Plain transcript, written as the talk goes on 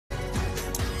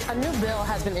A new bill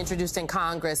has been introduced in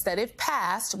Congress that, if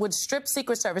passed, would strip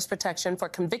Secret Service protection for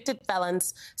convicted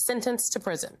felons sentenced to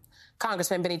prison.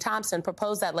 Congressman Bennie Thompson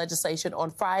proposed that legislation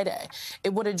on Friday.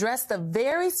 It would address the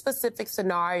very specific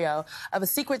scenario of a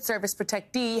Secret Service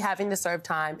protectee having to serve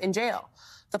time in jail.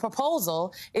 The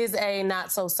proposal is a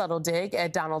not-so-subtle dig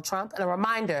at Donald Trump and a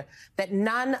reminder that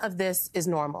none of this is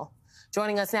normal.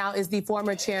 Joining us now is the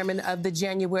former chairman of the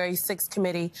January 6th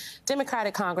committee,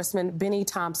 Democratic Congressman Bennie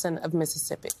Thompson of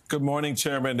Mississippi. Good morning,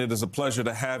 Chairman. It is a pleasure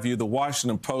to have you. The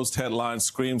Washington Post headline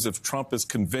screams, if Trump is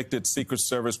convicted, Secret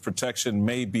Service protection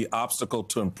may be obstacle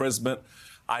to imprisonment.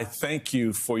 I thank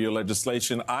you for your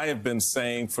legislation. I have been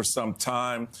saying for some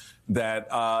time that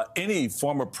any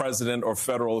former president or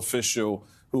federal official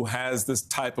who has this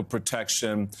type of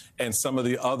protection and some of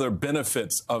the other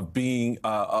benefits of being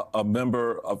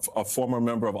a former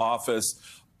member of office,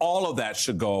 all of that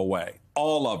should go away.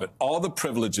 All of it, all the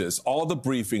privileges, all the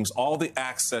briefings, all the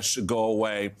access should go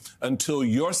away until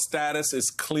your status is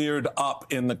cleared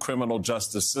up in the criminal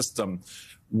justice system.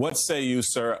 What say you,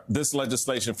 sir? This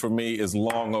legislation for me is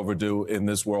long overdue in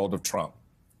this world of Trump.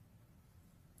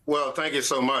 Well, thank you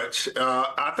so much.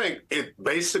 I think it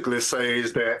basically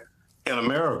says that in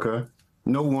America,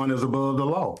 no one is above the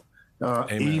law.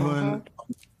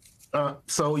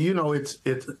 So, you know, it's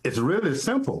really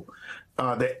simple.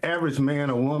 The average man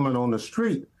or woman on the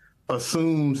street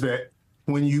assumes that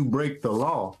when you break the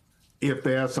law, if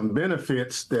there are some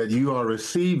benefits that you are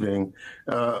receiving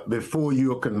before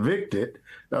you are convicted,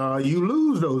 you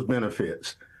lose those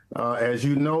benefits. As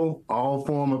you know, all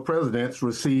former presidents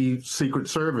receive Secret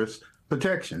Service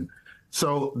protection.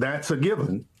 So that's a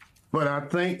given. But I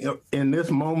think in this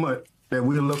moment that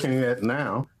we're looking at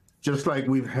now, just like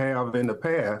we have in the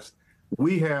past,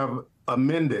 we have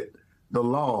amended the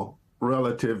law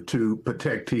relative to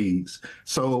protectees.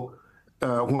 So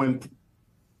when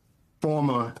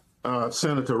former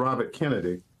Senator Robert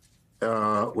Kennedy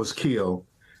was killed,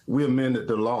 we amended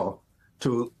the law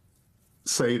to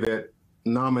say that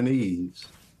nominees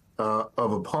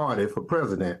of a party for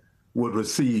president would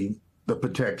receive the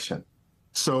protection.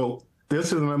 So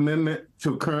this is an amendment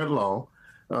to current law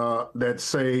that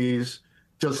says,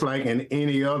 just like in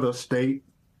any other state,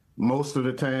 most of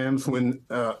the times when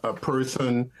a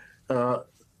person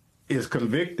is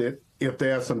convicted, if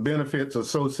there are some benefits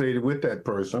associated with that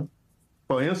person,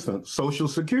 for instance, Social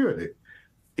Security.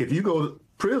 If you go to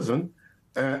prison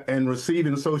and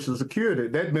receiving Social Security,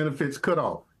 that benefit's cut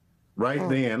off right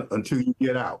then until you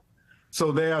get out.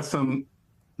 So there are some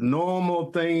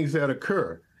normal things that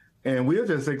occur. And we're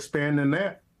just expanding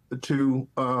that to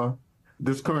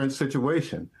this current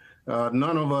situation.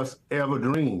 None of us ever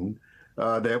dreamed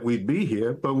that we'd be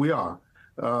here, but we are.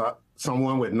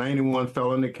 Someone with 91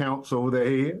 felony counts over their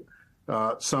head,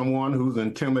 someone who's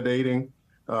intimidating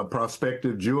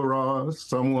prospective jurors,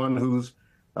 someone who's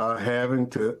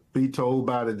having to be told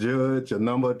by the judge a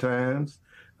number of times,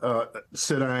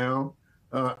 sit down.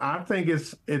 I think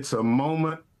it's a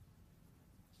moment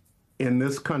in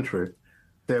this country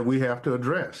that we have to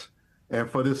address. And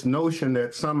for this notion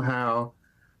that somehow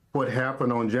what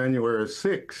happened on January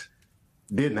 6th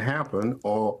didn't happen,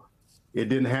 or it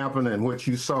didn't happen and what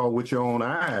you saw with your own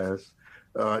eyes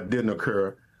didn't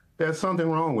occur, there's something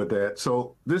wrong with that.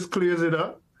 So this clears it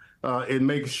up. It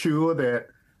makes sure that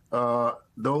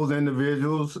those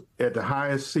individuals at the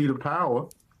highest seat of power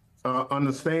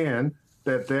understand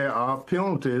that there are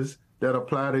penalties that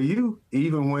apply to you,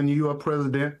 even when you are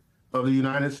president of the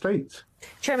United States.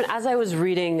 Chairman, as I was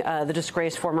reading the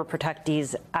Disgraced Former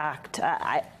Protectees Act,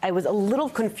 I was a little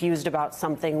confused about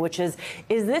something, which is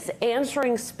this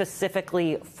answering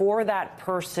specifically for that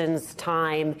person's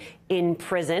time in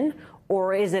prison,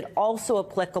 or is it also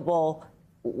applicable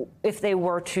if they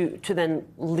were to then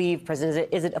leave prison?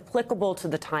 Is it applicable to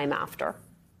the time after?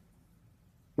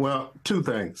 Well, two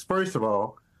things. First of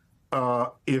all,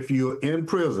 if you're in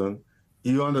prison,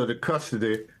 you're under the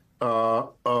custody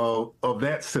of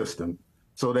that system.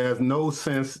 So there's no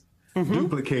sense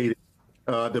duplicating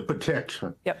the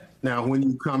protection. Yep. Now, when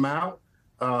you come out,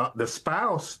 the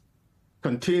spouse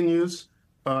continues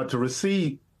to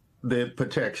receive the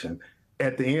protection.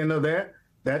 At the end of that,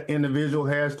 that individual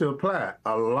has to apply.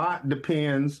 A lot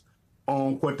depends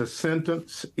on what the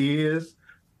sentence is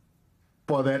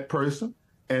for that person,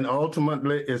 and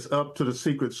ultimately it's up to the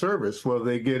Secret Service whether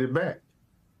they get it back.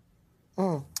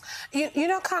 You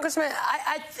know, Congressman,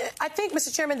 I think,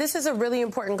 Mr. Chairman, this is a really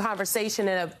important conversation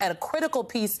and a critical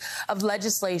piece of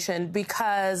legislation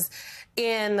because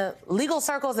in legal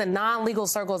circles and non-legal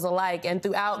circles alike, and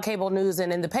throughout cable news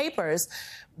and in the papers,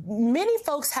 many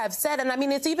folks have said, and I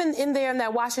mean, it's even in there in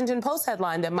that Washington Post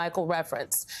headline that Michael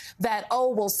referenced, that, oh,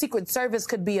 well, Secret Service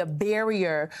could be a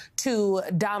barrier to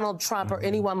Donald Trump or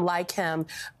anyone like him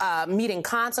meeting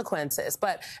consequences.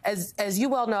 But as you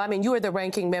well know, I mean, you are the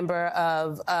ranking member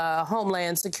of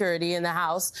Homeland Security in the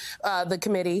House, the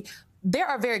committee. There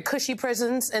are very cushy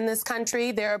prisons in this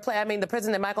country. The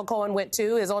prison that Michael Cohen went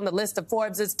to is on the list of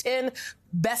Forbes' 10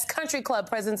 best country club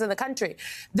prisons in the country.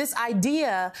 This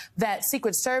idea that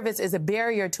Secret Service is a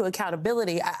barrier to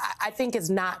accountability, I think is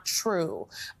not true.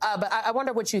 But I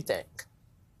wonder what you think.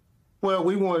 Well,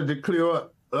 we wanted to clear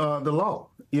up the law.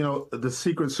 You know, the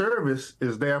Secret Service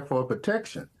is there for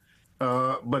protection,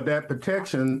 but that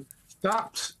protection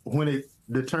stops when it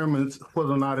determines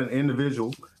whether or not an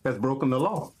individual has broken the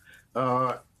law.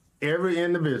 Every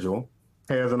individual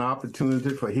has an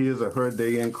opportunity for his or her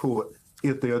day in court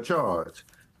if they are charged.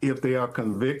 If they are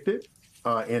convicted,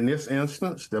 in this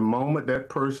instance, the moment that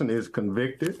person is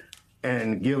convicted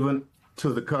and given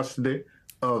to the custody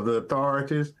of the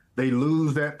authorities, they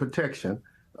lose that protection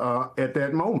at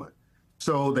that moment.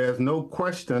 So there's no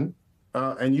question,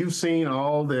 and you've seen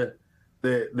all the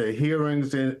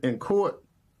hearings in court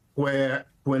where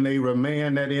when they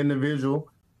remand that individual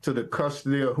to the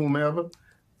custody of whomever,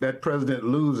 that president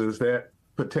loses that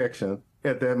protection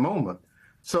at that moment.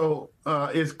 So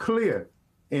it's clear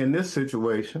in this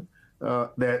situation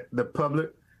that the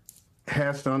public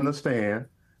has to understand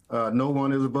no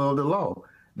one is above the law.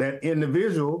 That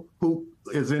individual who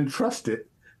is entrusted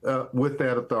with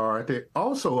that authority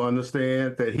also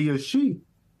understands that he or she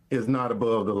is not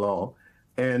above the law.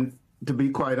 And to be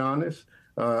quite honest,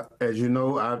 as you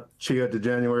know, I chaired the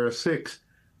January 6th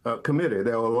committee.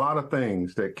 There were a lot of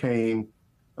things that came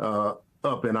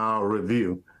up in our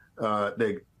review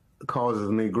that causes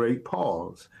me great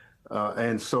pause.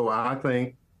 And so I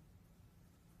think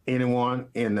anyone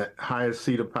in the highest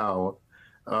seat of power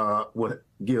would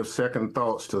give second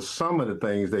thoughts to some of the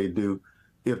things they do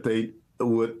if they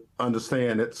would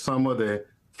understand that some of the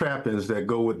trappings that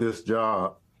go with this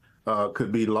job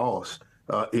could be lost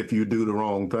if you do the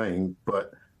wrong thing.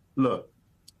 But look,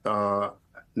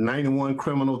 91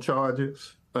 criminal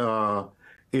charges.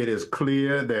 It is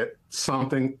clear that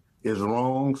something is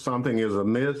wrong, something is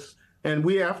amiss, and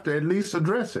we have to at least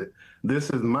address it. This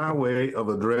is my way of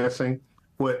addressing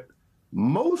what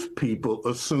most people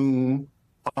assume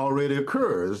already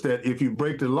occurs, that if you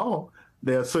break the law,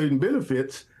 there are certain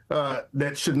benefits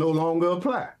that should no longer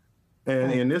apply.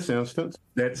 And in this instance,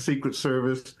 that Secret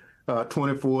Service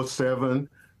 24/7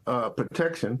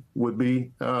 protection would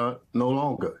be no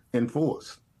longer in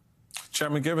force.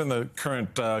 Chairman, given the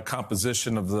current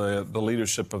composition of the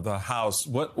leadership of the House,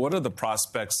 what are the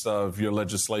prospects of your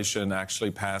legislation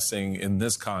actually passing in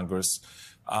this Congress?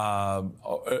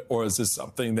 Or is this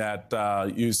something that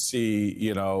you see,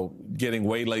 getting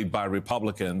waylaid by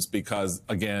Republicans because,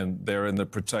 again, they're in the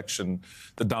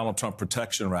Donald Trump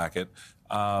protection racket?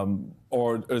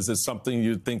 Or is it something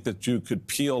you think that you could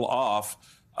peel off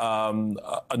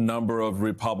a number of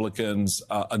Republicans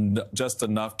just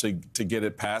enough to get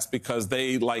it passed because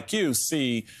they, like you,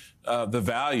 see the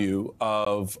value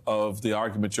of the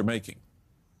argument you're making?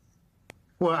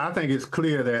 Well, I think it's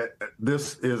clear that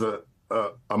this is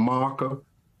a marker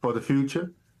for the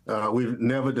future. We've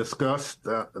never discussed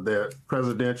the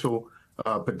presidential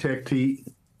protectee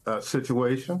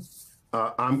situation.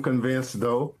 I'm convinced,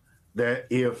 though, that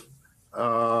if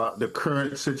the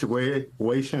current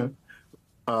situation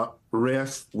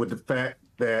rests with the fact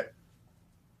that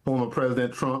former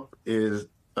President Trump is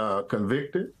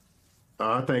convicted,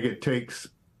 I think it takes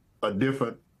a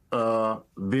different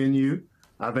venue.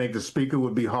 I think the Speaker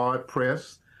would be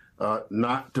hard-pressed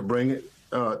not to bring it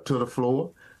to the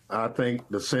floor. I think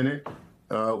the Senate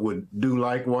would do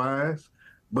likewise.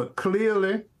 But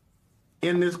clearly,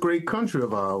 in this great country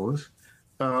of ours,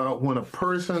 when a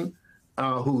person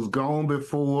who's gone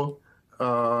before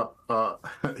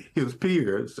his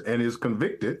peers and is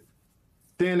convicted,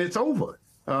 then it's over.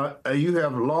 You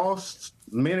have lost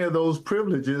many of those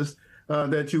privileges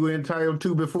that you were entitled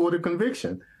to before the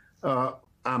conviction.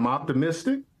 I'm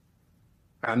optimistic.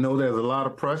 I know there's a lot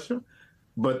of pressure,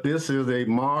 but this is a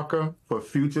marker for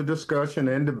future discussion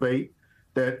and debate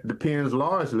that depends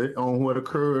largely on what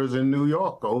occurs in New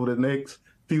York over the next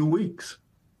few weeks.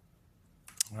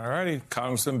 All righty.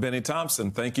 Congressman Bennie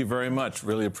Thompson, thank you very much.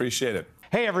 Really appreciate it.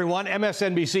 Hey everyone,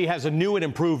 MSNBC has a new and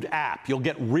improved app. You'll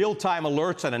get real-time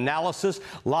alerts and analysis,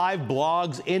 live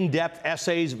blogs, in-depth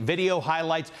essays, video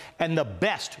highlights, and the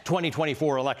best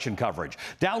 2024 election coverage.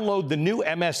 Download the new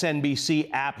MSNBC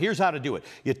app. Here's how to do it.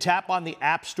 You tap on the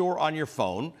App Store on your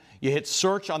phone. You hit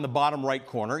search on the bottom right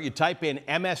corner. You type in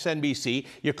MSNBC.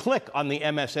 You click on the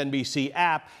MSNBC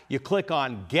app. You click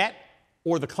on Get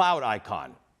or the cloud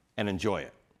icon and enjoy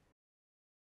it.